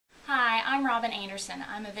I'm Robin Anderson.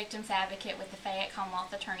 I'm a victim's advocate with the Fayette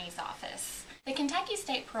Commonwealth Attorney's Office. The Kentucky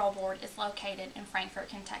State Parole Board is located in Frankfort,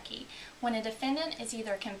 Kentucky. When a defendant is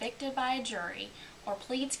either convicted by a jury or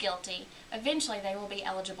pleads guilty, eventually they will be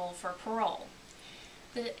eligible for parole.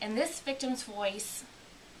 In this victim's voice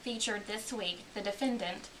featured this week, the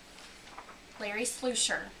defendant, Larry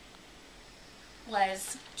Slusher,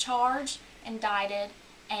 was charged, indicted,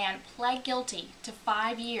 and pled guilty to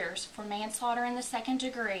 5 years for manslaughter in the second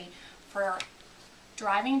degree for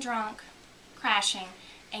driving drunk, crashing,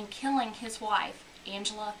 and killing his wife,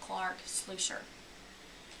 Angela Clark Slusher.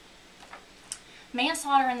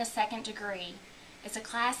 Manslaughter in the second degree is a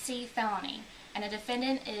Class C felony, and a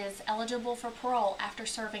defendant is eligible for parole after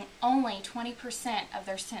serving only 20% of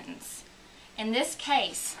their sentence. In this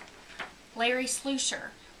case, Larry Slusher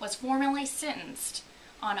was formally sentenced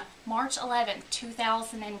on March 11,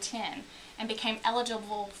 2010 and became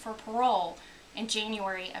eligible for parole in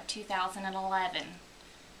January of 2011.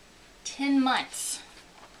 10 months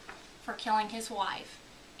for killing his wife,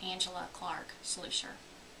 Angela Clark Slusher.